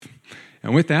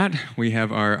And with that, we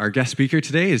have our guest speaker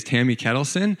today is Tammy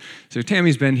Kettleson. So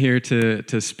Tammy's been here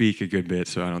to speak a good bit,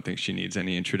 so I don't think she needs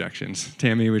any introductions.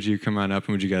 Tammy, would you come on up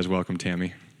and would you guys welcome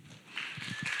Tammy?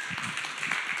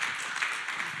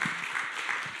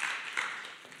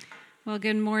 Well,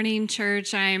 good morning,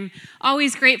 church. I'm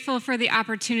always grateful for the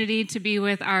opportunity to be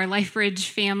with our LifeBridge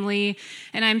family,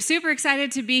 and I'm super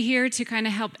excited to be here to kind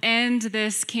of help end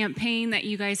this campaign that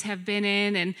you guys have been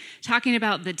in and talking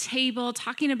about the table,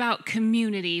 talking about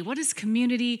community. What does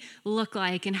community look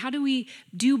like, and how do we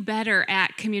do better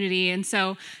at community? And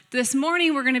so this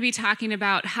morning, we're going to be talking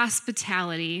about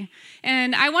hospitality.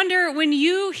 And I wonder, when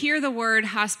you hear the word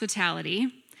hospitality,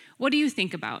 what do you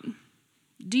think about?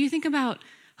 Do you think about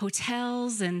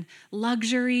hotels and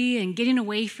luxury and getting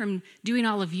away from doing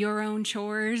all of your own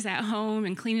chores at home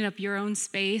and cleaning up your own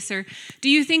space? Or do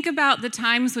you think about the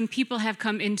times when people have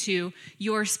come into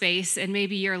your space and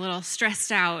maybe you're a little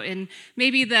stressed out and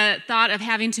maybe the thought of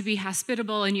having to be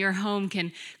hospitable in your home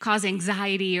can cause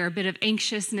anxiety or a bit of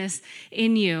anxiousness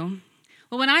in you?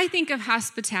 Well, when I think of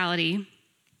hospitality,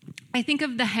 I think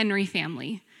of the Henry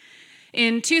family.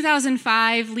 In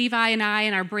 2005, Levi and I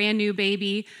and our brand new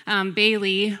baby,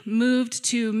 Bailey, moved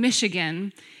to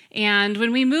Michigan. And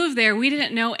when we moved there, we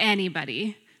didn't know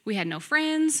anybody. We had no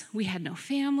friends. We had no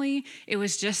family. It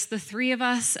was just the three of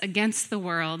us against the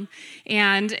world.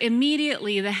 And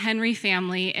immediately, the Henry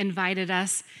family invited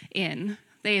us in.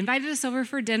 They invited us over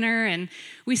for dinner, and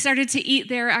we started to eat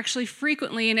there actually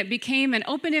frequently, and it became an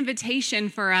open invitation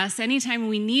for us. Anytime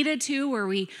we needed to or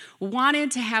we wanted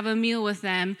to have a meal with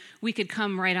them, we could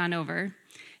come right on over.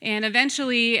 And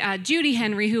eventually, Judy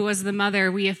Henry, who was the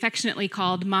mother we affectionately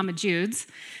called Mama Judes,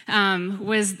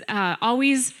 was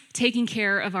always taking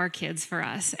care of our kids for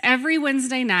us. Every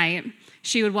Wednesday night,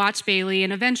 she would watch Bailey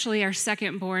and eventually our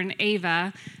second-born,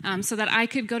 Ava, so that I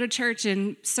could go to church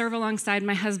and serve alongside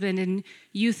my husband in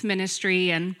youth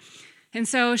ministry. And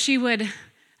so she would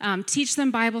teach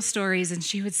them Bible stories, and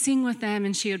she would sing with them,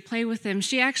 and she would play with them.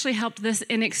 She actually helped this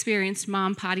inexperienced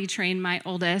mom potty train my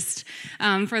oldest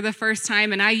for the first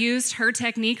time, and I used her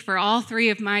technique for all three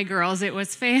of my girls. It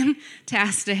was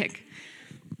fantastic.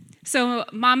 So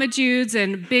Mama Judes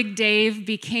and Big Dave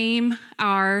became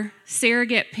our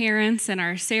surrogate parents and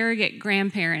our surrogate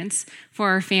grandparents for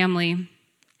our family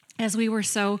as we were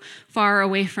so far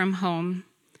away from home.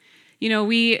 You know,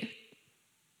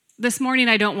 this morning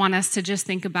I don't want us to just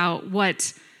think about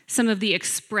what some of the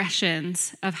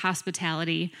expressions of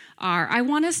hospitality are. I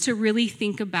want us to really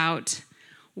think about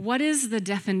what is the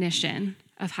definition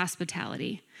of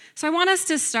hospitality. So I want us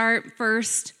to start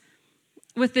first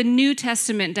with the New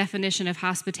Testament definition of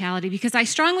hospitality, because I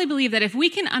strongly believe that if we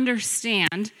can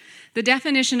understand the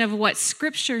definition of what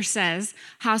Scripture says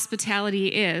hospitality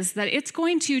is, that it's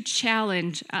going to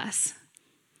challenge us.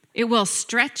 It will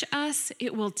stretch us,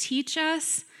 it will teach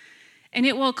us, and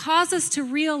it will cause us to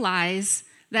realize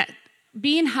that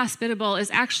being hospitable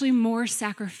is actually more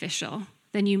sacrificial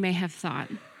than you may have thought.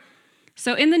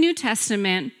 So in the New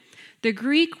Testament, the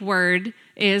Greek word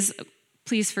is,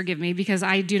 please forgive me because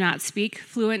I do not speak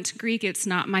fluent Greek. It's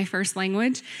not my first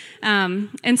language.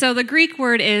 And so the Greek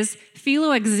word is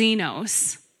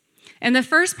philoxenos. And the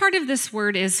first part of this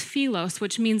word is philos,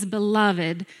 which means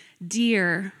beloved,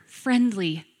 dear,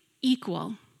 friendly,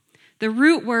 equal. The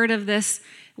root word of this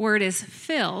word is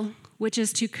phil, which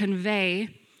is to convey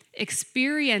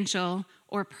experiential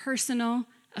or personal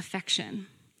affection.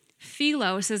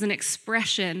 Philos is an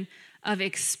expression of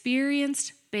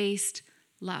experience-based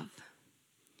love.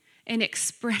 An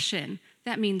expression,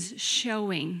 that means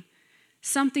showing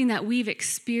something that we've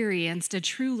experienced, a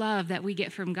true love that we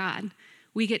get from God.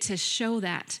 We get to show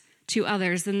that to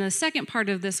others. And the second part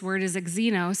of this word is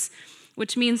xenos,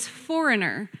 which means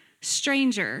foreigner,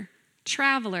 stranger,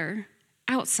 traveler,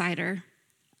 outsider,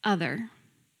 other.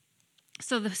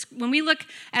 So when we look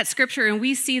at Scripture and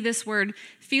we see this word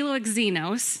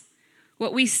philoxenos,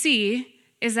 what we see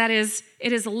is that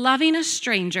it is loving a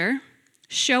stranger,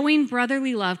 showing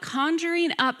brotherly love,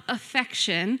 conjuring up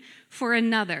affection for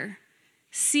another,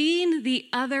 seeing the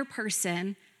other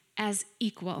person as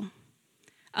equal,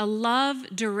 a love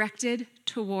directed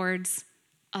towards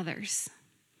others.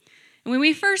 And when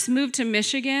we first moved to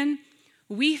Michigan,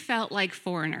 we felt like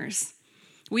foreigners.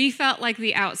 We felt like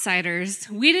the outsiders.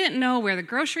 We didn't know where the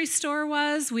grocery store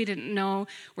was. We didn't know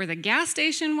where the gas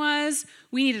station was.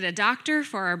 We needed a doctor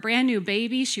for our brand new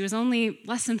baby. She was only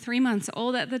less than 3 months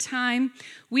old at the time.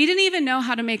 We didn't even know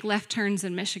how to make left turns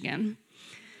in Michigan.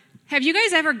 Have you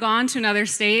guys ever gone to another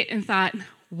state and thought,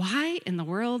 why in the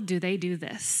world do they do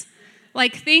this?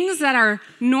 Like things that are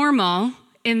normal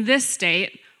in this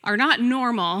state are not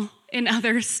normal in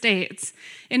other states.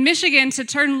 In Michigan, to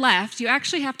turn left, you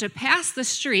actually have to pass the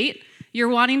street you're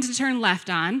wanting to turn left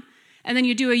on, and then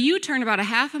you do a U-turn about a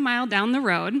half a mile down the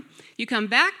road. You come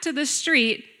back to the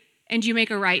street, and you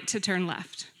make a right to turn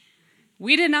left.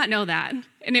 We did not know that,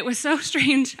 and it was so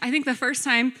strange. I think the first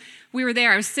time we were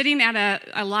there, I was sitting at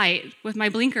a light with my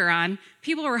blinker on.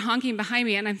 People were honking behind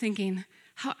me, and I'm thinking,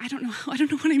 I don't know what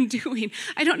I'm doing.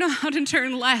 I don't know how to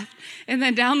turn left. And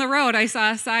then down the road, I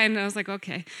saw a sign, and I was like,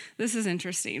 okay, this is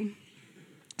interesting.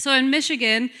 So in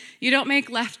Michigan, you don't make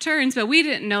left turns, but we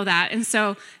didn't know that. And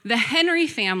so the Henry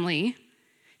family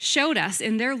showed us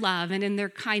in their love and in their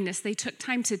kindness, they took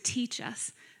time to teach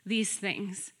us these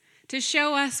things, to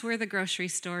show us where the grocery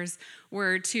stores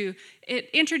were, to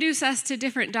introduce us to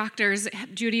different doctors.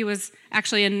 Judy was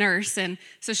actually a nurse, and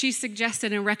so she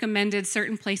suggested and recommended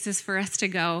certain places for us to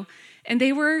go. And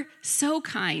they were so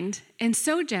kind and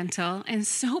so gentle and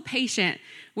so patient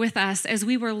with us as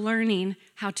we were learning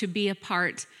how to be a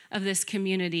part of this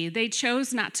community. They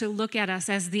chose not to look at us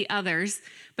as the others,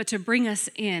 but to bring us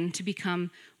in to become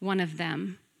one of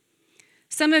them.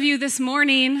 Some of you this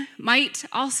morning might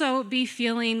also be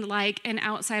feeling like an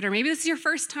outsider. Maybe this is your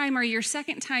first time or your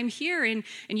second time here, and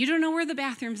you don't know where the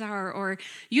bathrooms are, or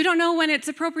you don't know when it's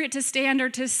appropriate to stand or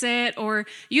to sit, or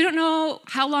you don't know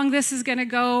how long this is going to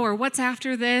go, or what's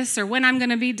after this, or when I'm going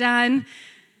to be done.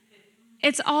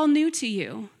 It's all new to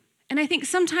you. And I think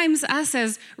sometimes us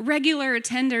as regular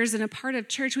attenders and a part of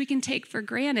church, we can take for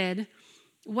granted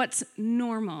what's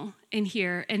normal in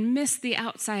here and miss the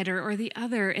outsider or the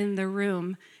other in the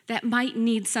room that might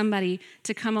need somebody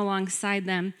to come alongside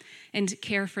them and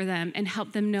care for them and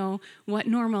help them know what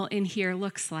normal in here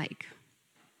looks like.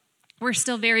 We're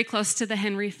still very close to the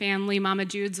Henry family. Mama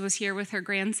Judes was here with her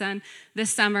grandson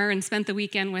this summer and spent the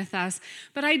weekend with us.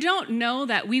 But I don't know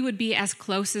that we would be as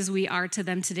close as we are to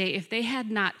them today if they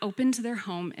had not opened their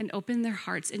home and opened their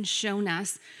hearts and shown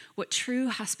us what true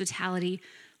hospitality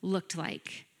looked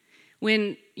like.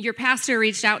 When your pastor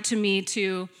reached out to me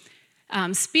to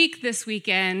speak this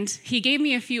weekend, he gave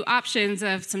me a few options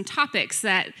of some topics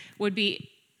that would be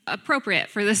appropriate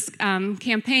for this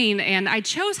campaign, and I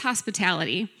chose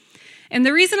hospitality. And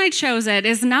the reason I chose it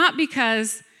is not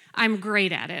because I'm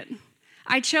great at it.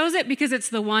 I chose it because it's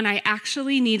the one I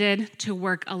actually needed to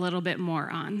work a little bit more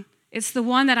on. It's the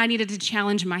one that I needed to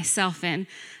challenge myself in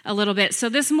a little bit. So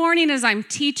this morning as I'm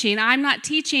teaching, I'm not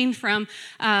teaching from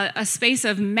a space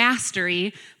of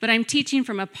mastery, but I'm teaching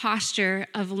from a posture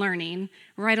of learning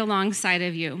right alongside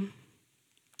of you.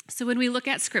 So when we look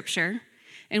at Scripture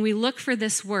and we look for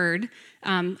this word,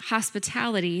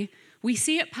 hospitality, we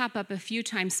see it pop up a few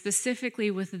times specifically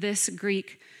with this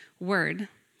Greek word.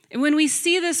 And when we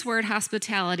see this word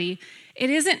hospitality, it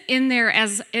isn't in there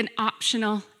as an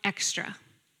optional extra.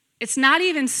 It's not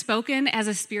even spoken as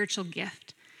a spiritual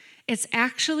gift. It's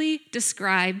actually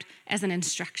described as an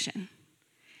instruction.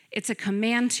 It's a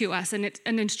command to us, and it's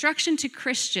an instruction to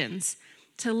Christians,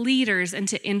 to leaders, and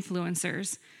to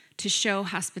influencers to show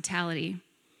hospitality.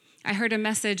 I heard a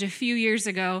message a few years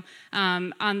ago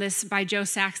on this by Joe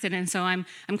Saxton, and so I'm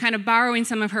kind of borrowing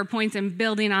some of her points and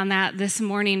building on that this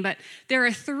morning. But there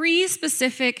are 3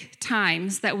 specific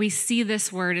times that we see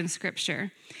this word in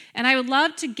Scripture. And I would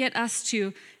love to get us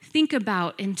to think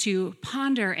about and to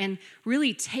ponder and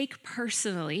really take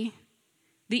personally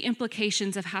the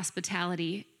implications of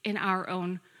hospitality in our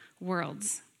own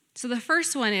worlds. So the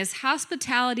first one is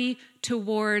hospitality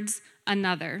towards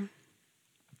another.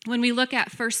 When we look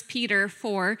at 1 Peter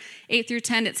 4, 8 through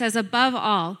 10, it says, above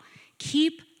all,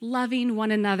 keep loving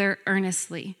one another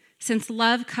earnestly, since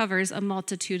love covers a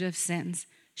multitude of sins.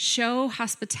 Show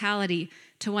hospitality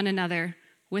to one another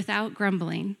without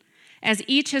grumbling. As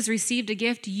each has received a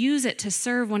gift, use it to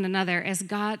serve one another as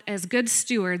good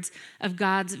stewards of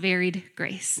God's varied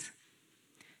grace.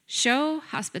 Show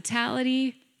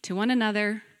hospitality to one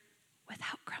another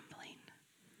without grumbling.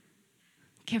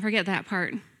 Can't forget that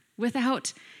part.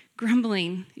 Without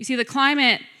grumbling. You see, the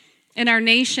climate in our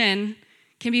nation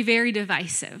can be very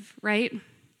divisive, right?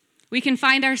 We can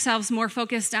find ourselves more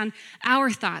focused on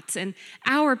our thoughts and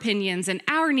our opinions and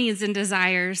our needs and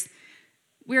desires.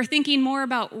 We are thinking more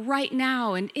about right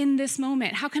now and in this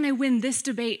moment. How can I win this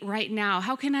debate right now?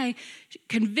 How can I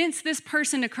convince this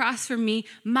person across from me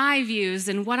my views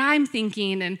and what I'm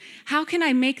thinking? And how can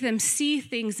I make them see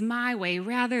things my way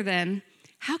rather than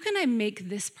how can I make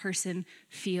this person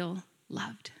feel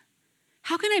loved?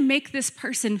 How can I make this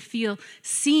person feel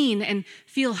seen and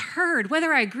feel heard,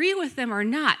 whether I agree with them or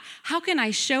not? How can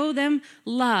I show them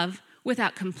love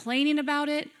without complaining about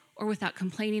it or without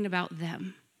complaining about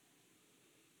them?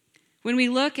 When we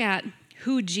look at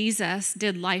who Jesus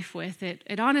did life with,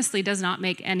 it honestly does not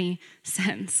make any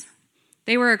sense.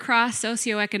 They were across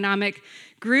socioeconomic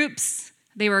groups.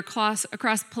 They were across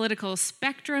political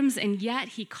spectrums, and yet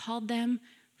he called them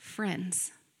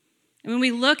friends. And when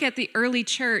we look at the early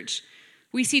church,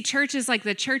 we see churches like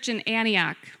the church in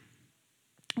Antioch,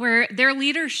 where their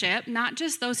leadership, not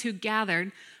just those who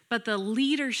gathered, but the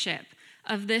leadership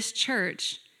of this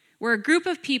church, were a group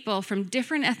of people from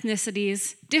different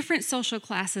ethnicities, different social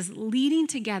classes, leading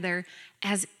together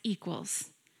as equals.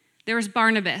 There was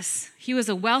Barnabas. He was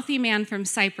a wealthy man from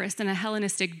Cyprus and a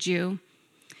Hellenistic Jew.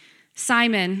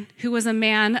 Simon, who was a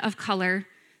man of color.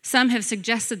 Some have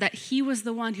suggested that he was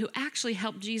the one who actually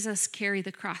helped Jesus carry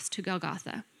the cross to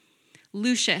Golgotha.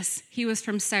 Lucius, he was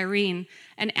from Cyrene,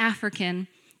 an African.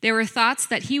 There were thoughts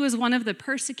that he was one of the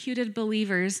persecuted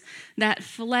believers that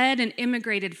fled and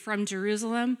immigrated from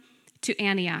Jerusalem to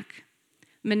Antioch.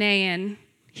 Manaen,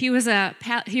 he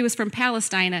was from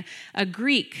Palestine, a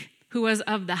Greek who was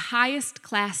of the highest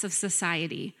class of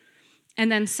society.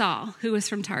 And then Saul, who was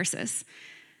from Tarsus,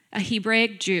 a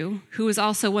Hebraic Jew who was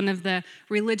also one of the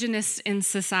religionists in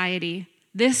society.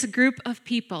 This group of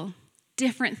people,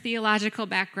 different theological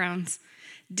backgrounds,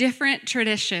 different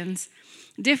traditions,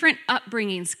 different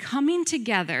upbringings, coming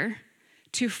together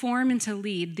to form and to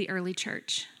lead the early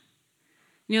church.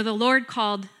 You know, the Lord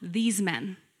called these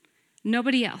men,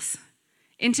 nobody else,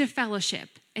 into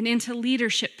fellowship and into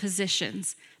leadership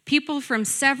positions, people from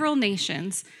several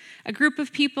nations, a group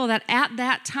of people that at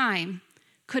that time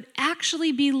could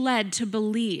actually be led to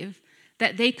believe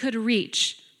that they could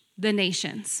reach the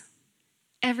nations.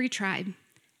 Every tribe,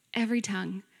 every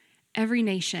tongue, every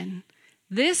nation.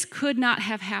 This could not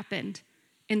have happened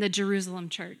in the Jerusalem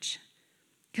church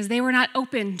because they were not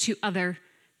open to other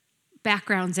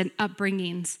backgrounds and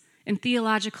upbringings and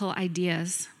theological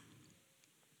ideas.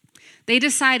 They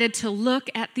decided to look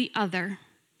at the other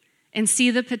and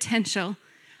see the potential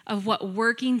of what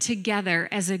working together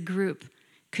as a group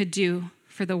could do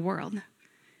for the world.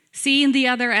 Seeing the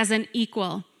other as an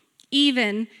equal,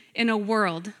 even in a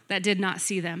world that did not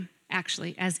see them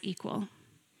actually as equal.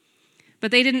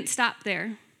 But they didn't stop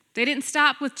there. They didn't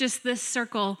stop with just this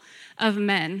circle of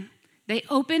men. They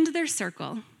opened their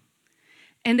circle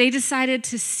and they decided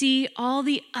to see all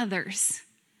the others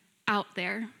out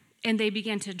there and they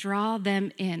began to draw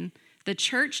them in. The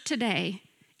church today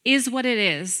is what it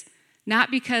is,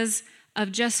 not because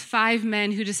of just 5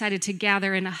 men who decided to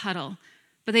gather in a huddle,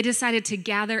 but they decided to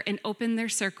gather and open their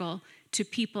circle to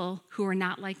people who were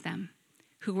not like them,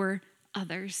 who were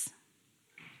others.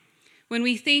 When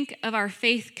we think of our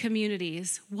faith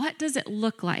communities, what does it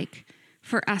look like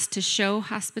for us to show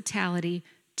hospitality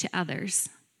to others?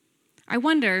 I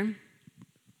wonder,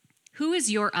 who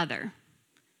is your other?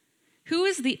 Who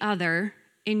is the other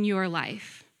in your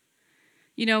life?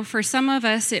 You know, for some of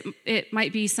us, it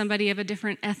might be somebody of a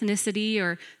different ethnicity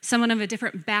or someone of a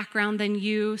different background than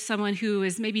you, someone who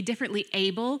is maybe differently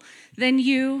able than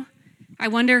you. I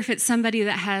wonder if it's somebody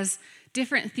that has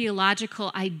different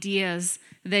theological ideas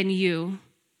than you.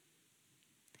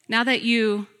 Now that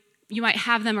you might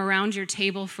have them around your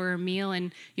table for a meal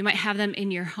and you might have them in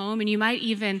your home and you might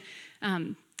even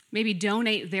maybe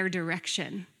donate their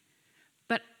direction.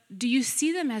 But do you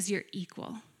see them as your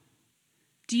equal?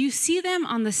 Do you see them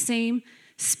on the same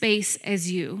space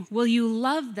as you? Will you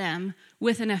love them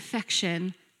with an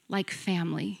affection like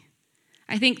family?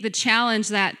 I think the challenge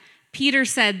that Peter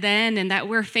said then and that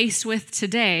we're faced with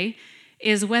today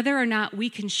is whether or not we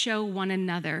can show one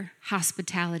another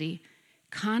hospitality,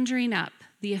 conjuring up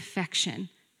the affection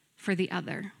for the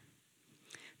other.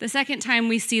 The second time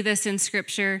we see this in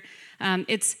Scripture,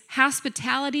 it's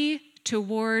hospitality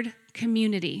toward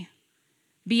community,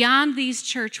 beyond these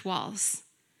church walls.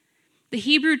 The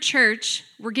Hebrew church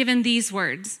were given these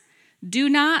words: "Do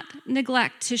not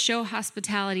neglect to show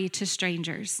hospitality to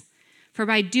strangers, for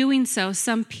by doing so,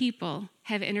 some people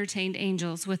have entertained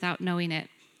angels without knowing it."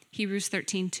 Hebrews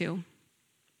 13:2.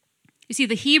 You see,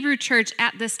 the Hebrew church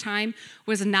at this time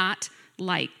was not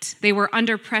liked. They were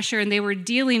under pressure and they were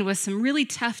dealing with some really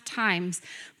tough times.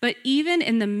 But even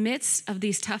in the midst of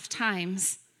these tough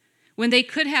times, when they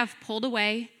could have pulled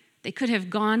away, they could have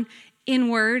gone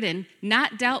inward and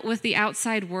not dealt with the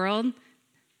outside world,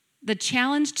 the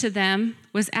challenge to them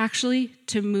was actually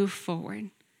to move forward,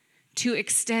 to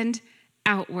extend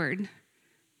outward.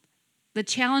 The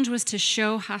challenge was to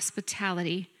show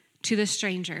hospitality to the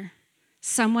stranger,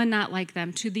 someone not like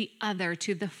them, to the other,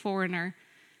 to the foreigner.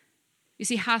 You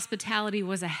see, hospitality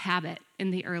was a habit in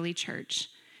the early church.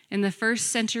 In the first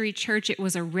century church, it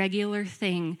was a regular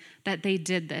thing that they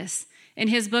did this. In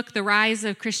his book, The Rise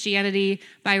of Christianity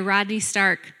by Rodney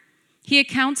Stark, he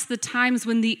accounts the times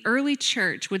when the early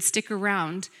church would stick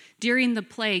around during the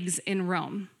plagues in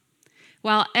Rome.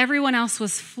 While everyone else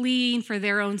was fleeing for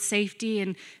their own safety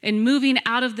and moving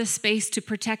out of the space to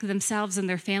protect themselves and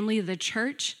their family, the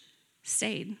church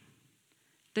stayed.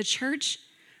 The church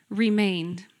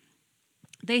remained.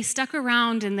 They stuck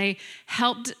around and they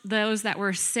helped those that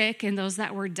were sick and those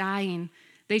that were dying.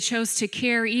 They chose to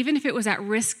care even if it was at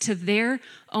risk to their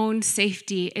own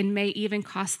safety and may even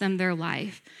cost them their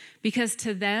life. Because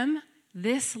to them,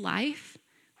 this life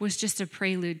was just a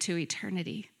prelude to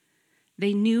eternity.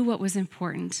 They knew what was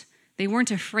important. They weren't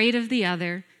afraid of the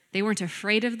other. They weren't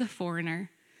afraid of the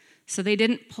foreigner. So they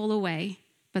didn't pull away,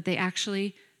 but they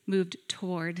actually moved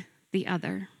toward the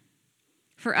other.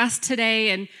 For us today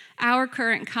in our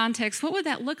current context, what would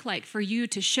that look like for you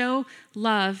to show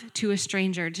love to a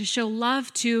stranger, to show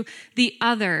love to the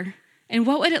other? And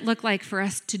what would it look like for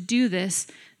us to do this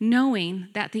knowing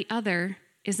that the other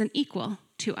is an equal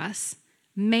to us,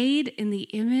 made in the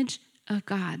image of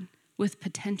God with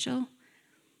potential,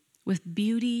 with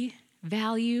beauty,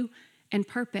 value, and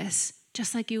purpose,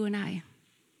 just like you and I?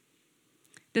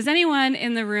 Does anyone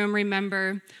in the room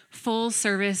remember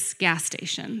full-service gas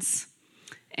stations?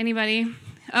 Anybody?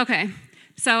 Okay.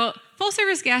 So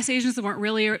full-service gas stations weren't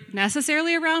really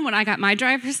necessarily around when I got my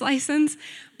driver's license,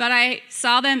 but I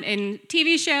saw them in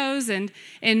TV shows and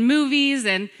in movies,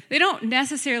 and they don't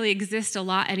necessarily exist a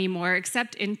lot anymore,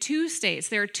 except in 2 states.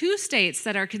 There are 2 states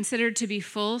that are considered to be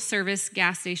full-service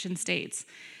gas station states.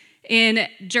 In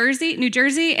New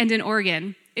Jersey, and in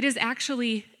Oregon, it is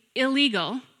actually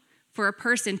illegal for a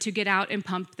person to get out and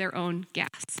pump their own gas.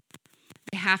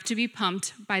 They have to be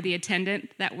pumped by the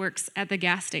attendant that works at the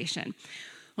gas station.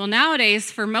 Well,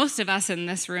 nowadays, for most of us in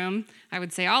this room, I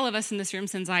would say all of us in this room,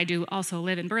 since I do also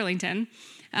live in Burlington,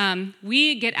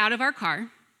 we get out of our car,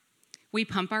 we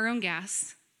pump our own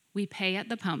gas, we pay at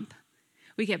the pump,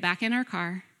 we get back in our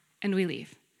car, and we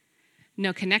leave.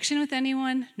 No connection with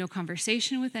anyone, no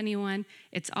conversation with anyone.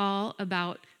 It's all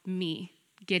about me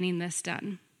getting this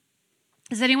done.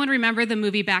 Does anyone remember the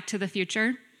movie Back to the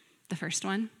Future? The first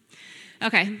one?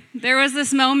 Okay, there was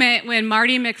this moment when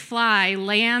Marty McFly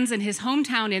lands in his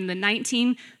hometown in the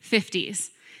 1950s,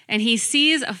 and he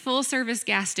sees a full-service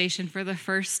gas station for the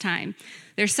first time.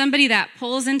 There's somebody that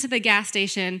pulls into the gas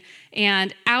station,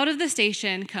 and out of the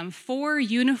station come 4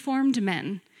 uniformed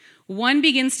men. One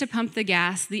begins to pump the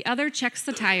gas, the other checks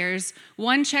the tires,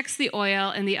 one checks the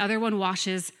oil, and the other one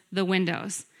washes the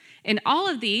windows. And all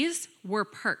of these were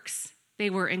perks. They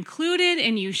were included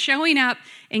in you showing up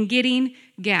and getting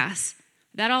gas.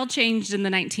 That all changed in the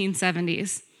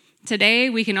 1970s. Today,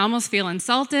 we can almost feel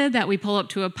insulted that we pull up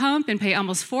to a pump and pay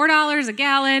almost $4 a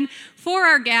gallon for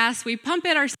our gas. We pump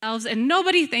it ourselves, and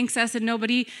nobody thanks us, and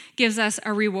nobody gives us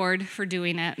a reward for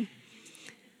doing it.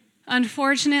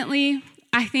 Unfortunately,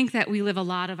 I think that we live a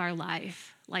lot of our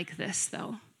life like this,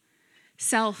 though.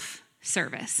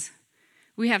 Self-service.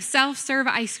 We have self-serve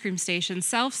ice cream stations,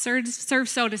 self-serve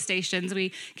soda stations.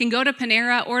 We can go to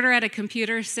Panera, order at a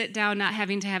computer, sit down, not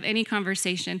having to have any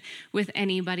conversation with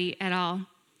anybody at all.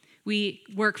 We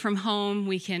work from home.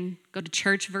 We can go to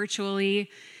church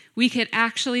virtually. We could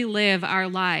actually live our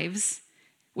lives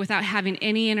without having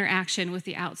any interaction with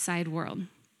the outside world.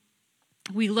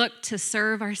 We look to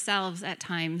serve ourselves at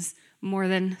times more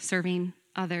than serving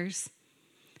others.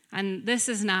 And this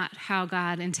is not how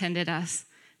God intended us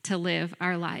to live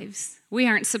our lives. We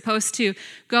aren't supposed to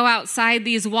go outside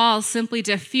these walls simply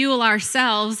to fuel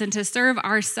ourselves and to serve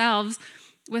ourselves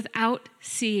without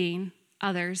seeing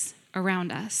others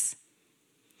around us.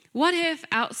 What if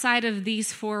outside of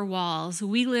these 4 walls,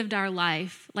 we lived our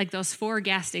life like those 4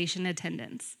 gas station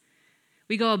attendants?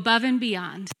 We go above and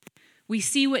beyond. We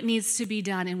see what needs to be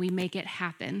done and we make it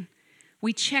happen.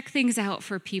 We check things out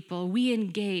for people. We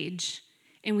engage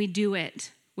and we do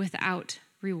it without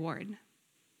reward.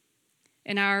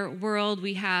 In our world,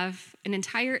 we have an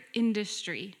entire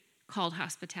industry called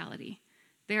hospitality.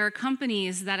 There are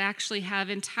companies that actually have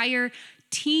entire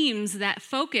teams that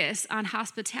focus on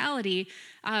hospitality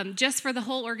just for the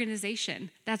whole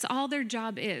organization. That's all their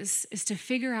job is to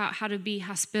figure out how to be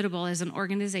hospitable as an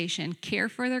organization, care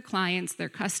for their clients, their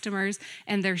customers,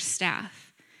 and their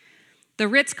staff. The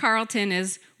Ritz-Carlton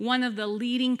is one of the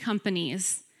leading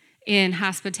companies in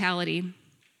hospitality,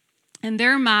 and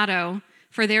their motto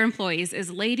for their employees is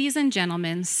ladies and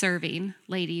gentlemen serving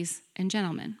ladies and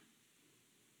gentlemen.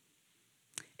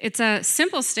 It's a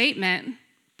simple statement,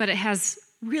 but it has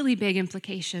really big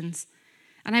implications.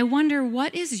 And I wonder,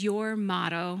 what is your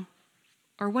motto,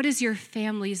 or what is your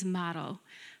family's motto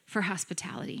for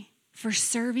hospitality, for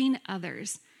serving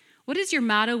others? What is your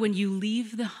motto when you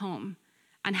leave the home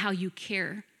on how you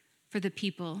care for the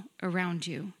people around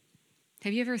you?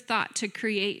 Have you ever thought to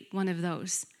create one of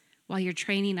those while you're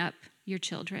training up your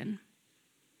children?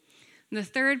 And the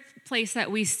third place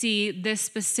that we see this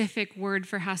specific word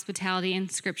for hospitality in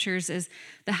scriptures is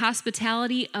the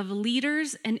hospitality of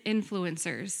leaders and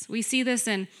influencers. We see this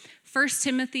in 1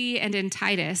 Timothy and in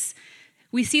Titus.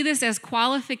 We see this as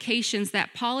qualifications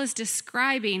that Paul is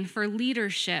describing for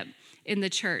leadership in the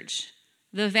church,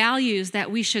 the values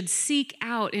that we should seek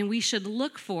out and we should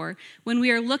look for when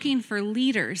we are looking for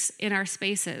leaders in our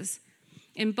spaces.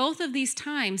 In both of these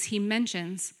times, he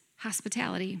mentions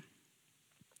hospitality.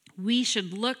 We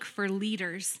should look for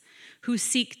leaders who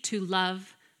seek to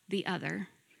love the other,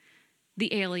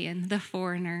 the alien, the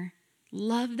foreigner.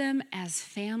 Love them as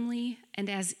family and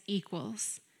as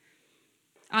equals.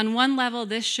 On one level,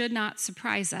 this should not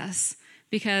surprise us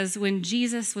because when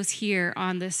Jesus was here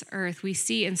on this earth, we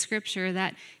see in Scripture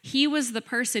that he was the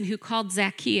person who called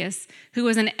Zacchaeus, who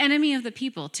was an enemy of the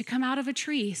people, to come out of a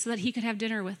tree so that he could have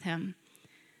dinner with him.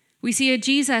 We see a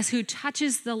Jesus who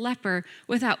touches the leper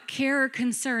without care or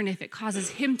concern if it causes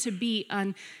him to be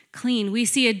unclean. We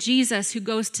see a Jesus who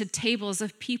goes to tables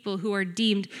of people who are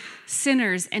deemed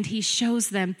sinners, and he shows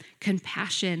them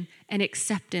compassion and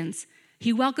acceptance.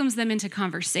 He welcomes them into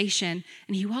conversation,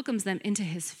 and he welcomes them into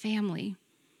his family.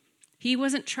 He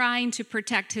wasn't trying to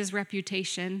protect his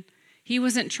reputation. He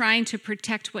wasn't trying to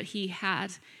protect what he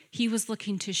had. He was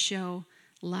looking to show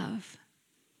love.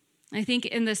 I think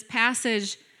in this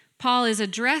passage, Paul is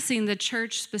addressing the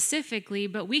church specifically,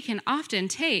 but we can often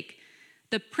take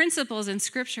the principles in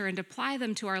Scripture and apply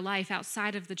them to our life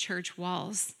outside of the church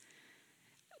walls.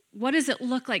 What does it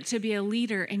look like to be a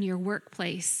leader in your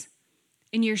workplace,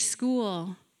 in your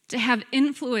school, to have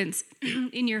influence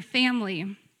in your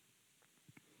family?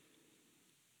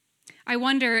 I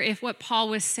wonder if what Paul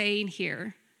was saying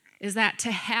here is that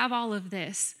to have all of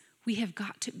this, we have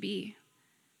got to be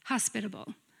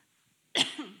hospitable.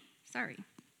 Sorry.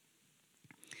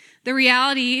 The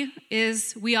reality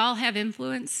is we all have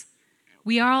influence.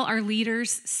 We all are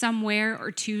leaders somewhere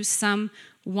or to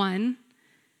someone.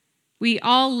 We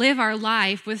all live our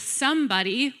life with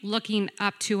somebody looking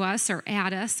up to us or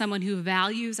at us, someone who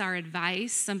values our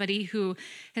advice, somebody who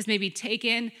has maybe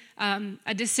taken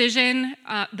a decision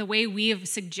the way we have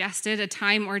suggested a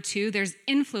time or two. There's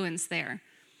influence there.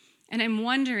 And I'm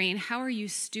wondering, how are you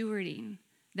stewarding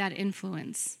that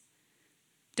influence?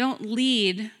 Don't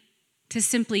lead to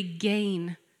simply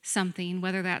gain something,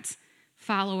 whether that's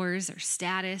followers or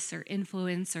status or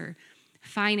influence or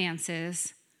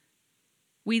finances.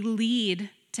 We lead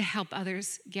to help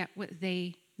others get what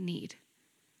they need.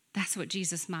 That's what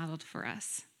Jesus modeled for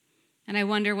us. And I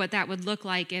wonder what that would look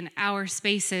like in our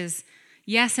spaces,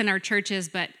 yes, in our churches,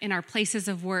 but in our places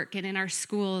of work and in our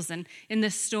schools and in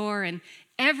the store and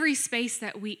every space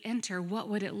that we enter. What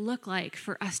would it look like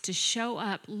for us to show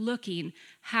up looking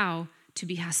how to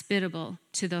be hospitable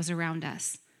to those around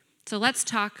us? So let's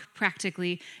talk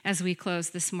practically as we close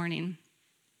this morning.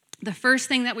 The first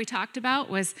thing that we talked about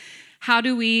was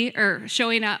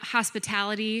showing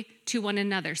hospitality to one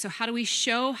another. So how do we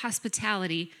show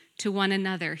hospitality to one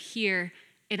another here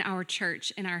in our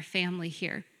church, in our family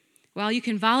here? Well, you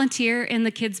can volunteer in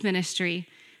the kids ministry,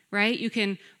 right? You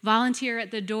can volunteer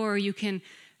at the door. You can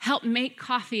help make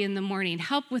coffee in the morning,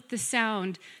 help with the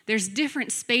sound. There's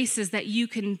different spaces that you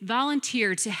can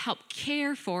volunteer to help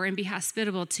care for and be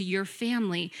hospitable to your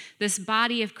family, this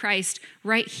body of Christ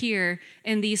right here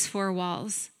in these four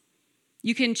walls.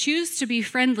 You can choose to be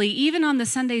friendly even on the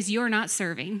Sundays you're not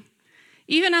serving.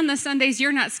 Even on the Sundays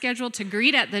you're not scheduled to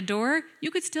greet at the door,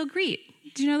 you could still greet.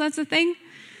 Do you know that's a thing?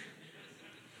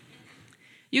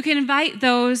 You can invite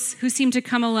those who seem to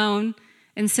come alone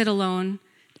and sit alone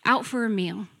out for a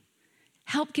meal.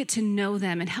 Help get to know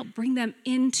them and help bring them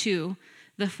into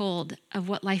the fold of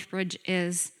what LifeBridge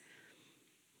is.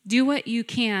 Do what you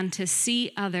can to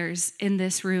see others in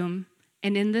this room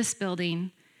and in this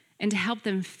building and to help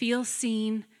them feel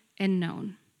seen and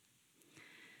known.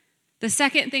 The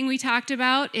second thing we talked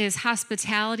about is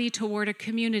hospitality toward a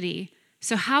community.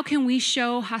 So how can we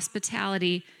show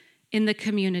hospitality in the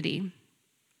community?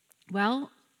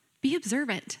 Well, be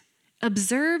observant.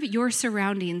 Observe your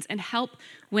surroundings and help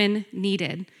when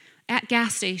needed. At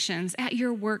gas stations, at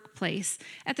your workplace,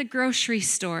 at the grocery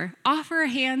store. Offer a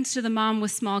hand to the mom with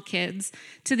small kids,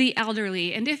 to the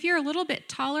elderly. And if you're a little bit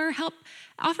taller,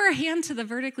 offer a hand to the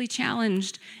vertically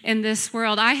challenged in this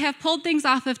world. I have pulled things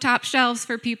off of top shelves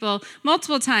for people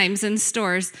multiple times in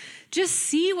stores. Just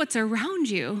see what's around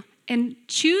you and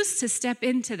choose to step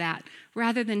into that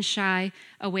rather than shy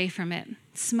away from it.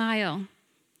 Smile.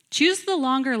 Choose the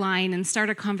longer line and start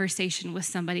a conversation with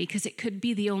somebody because it could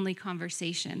be the only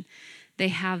conversation they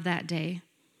have that day.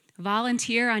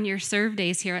 Volunteer on your serve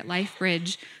days here at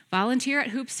LifeBridge. Volunteer at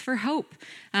Hoops for Hope.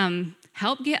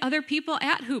 Help get other people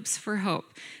at Hoops for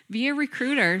Hope. Be a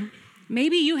recruiter.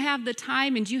 Maybe you have the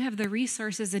time and you have the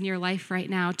resources in your life right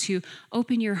now to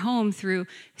open your home through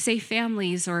Safe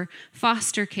Families or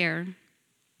foster care.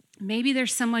 Maybe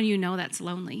there's someone you know that's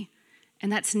lonely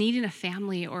and that's needing a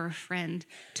family or a friend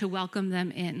to welcome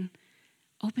them in.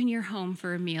 Open your home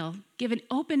for a meal. Give an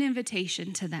open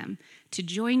invitation to them to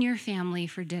join your family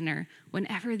for dinner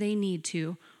whenever they need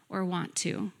to or want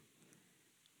to.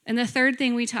 And the third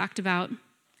thing we talked about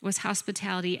was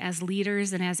hospitality as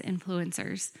leaders and as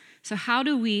influencers. So how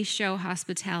do we show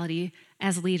hospitality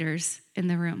as leaders in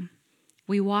the room?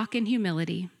 We walk in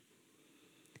humility.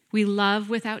 We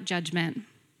love without judgment.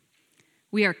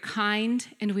 We are kind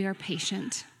and we are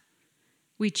patient.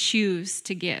 We choose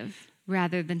to give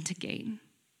rather than to gain.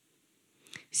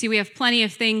 See, we have plenty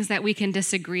of things that we can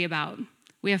disagree about.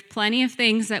 We have plenty of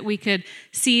things that we could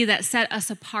see that set us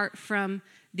apart from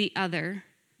the other.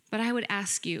 But I would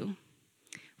ask you,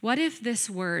 what if this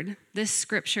word, this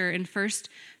scripture in 1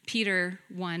 Peter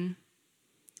 1,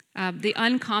 the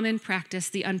uncommon practice,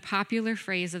 the unpopular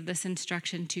phrase of this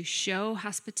instruction to show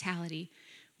hospitality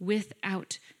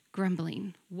without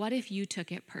grumbling, what if you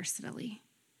took it personally?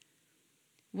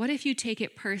 What if you take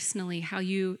it personally how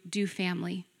you do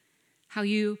family, how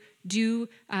you do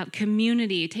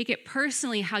community, take it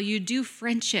personally how you do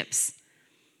friendships?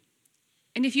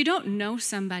 And if you don't know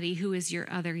somebody who is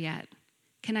your other yet,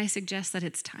 can I suggest that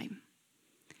it's time?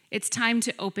 It's time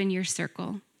to open your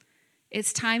circle.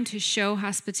 It's time to show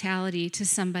hospitality to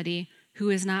somebody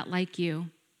who is not like you,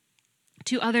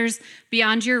 to others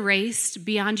beyond your race,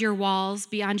 beyond your walls,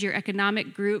 beyond your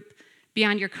economic group,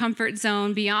 beyond your comfort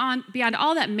zone, beyond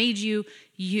all that made you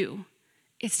you.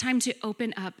 It's time to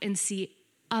open up and see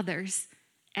others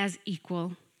as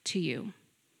equal to you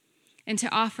and to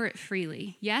offer it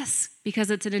freely. Yes, because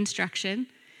it's an instruction.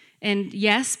 And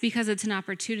yes, because it's an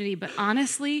opportunity, but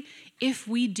honestly, if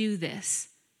we do this,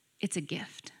 it's a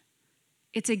gift.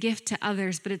 It's a gift to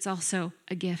others, but it's also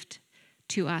a gift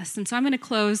to us. And so I'm going to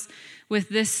close with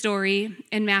this story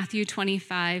in Matthew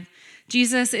 25.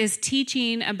 Jesus is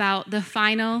teaching about the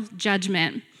final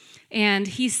judgment, and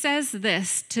he says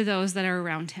this to those that are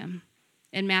around him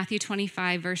in Matthew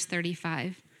 25, verse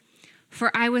 35.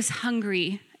 For I was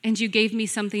hungry, and you gave me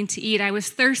something to eat. I was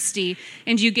thirsty,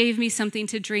 and you gave me something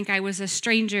to drink. I was a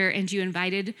stranger, and you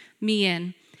invited me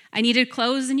in. I needed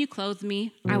clothes, and you clothed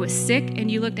me. I was sick, and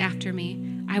you looked after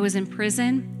me. I was in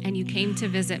prison, and you came to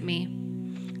visit me.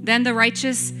 Then the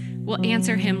righteous will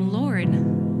answer him, Lord,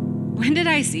 when did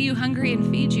I see you hungry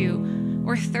and feed you,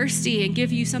 or thirsty and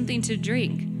give you something to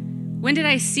drink? When did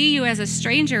I see you as a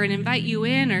stranger and invite you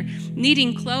in, or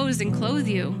needing clothes and clothe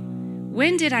you?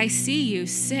 When did I see you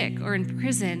sick or in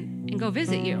prison and go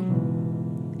visit you?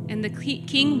 And the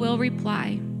king will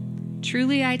reply,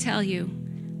 truly I tell you,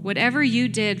 whatever you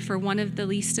did for one of the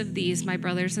least of these, my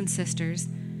brothers and sisters,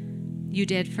 you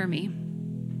did for me.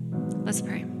 Let's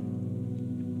pray.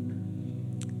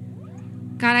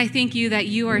 God, I thank you that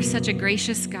you are such a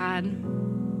gracious God,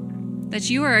 that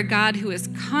you are a God who is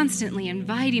constantly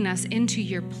inviting us into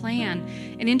your plan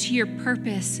and into your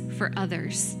purpose for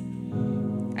others.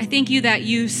 I thank you that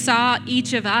you saw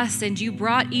each of us and you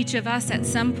brought each of us at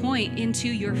some point into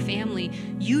your family.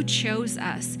 You chose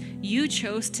us. You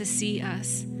chose to see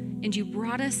us, and you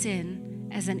brought us in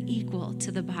as an equal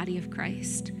to the body of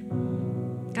Christ.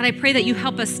 God, I pray that you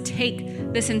help us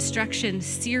take this instruction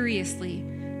seriously,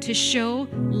 to show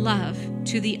love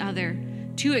to the other,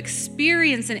 to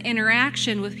experience an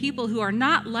interaction with people who are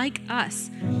not like us,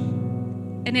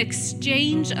 an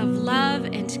exchange of love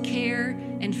and care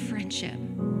and friendship.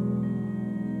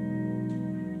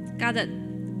 God, that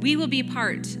we will be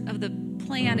part of the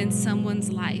plan in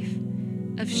someone's life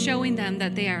of showing them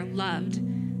that they are loved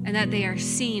and that they are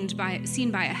seen by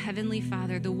a heavenly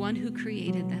Father, the one who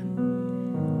created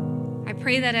them. I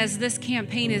pray that as this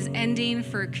campaign is ending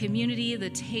for community, the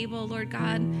table, Lord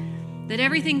God, that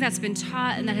everything that's been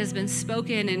taught and that has been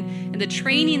spoken and the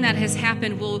training that has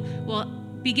happened will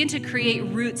begin to create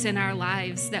roots in our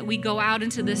lives, that we go out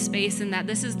into this space and that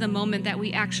this is the moment that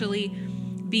we actually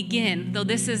begin. Though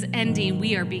this is ending,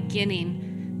 we are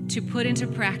beginning to put into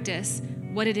practice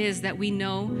what it is that we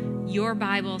know your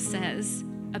Bible says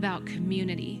about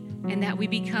community, and that we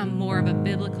become more of a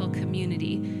biblical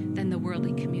community than the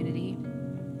worldly community.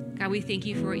 God, we thank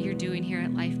you for what you're doing here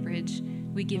at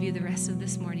LifeBridge. We give you the rest of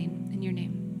this morning in your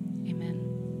name.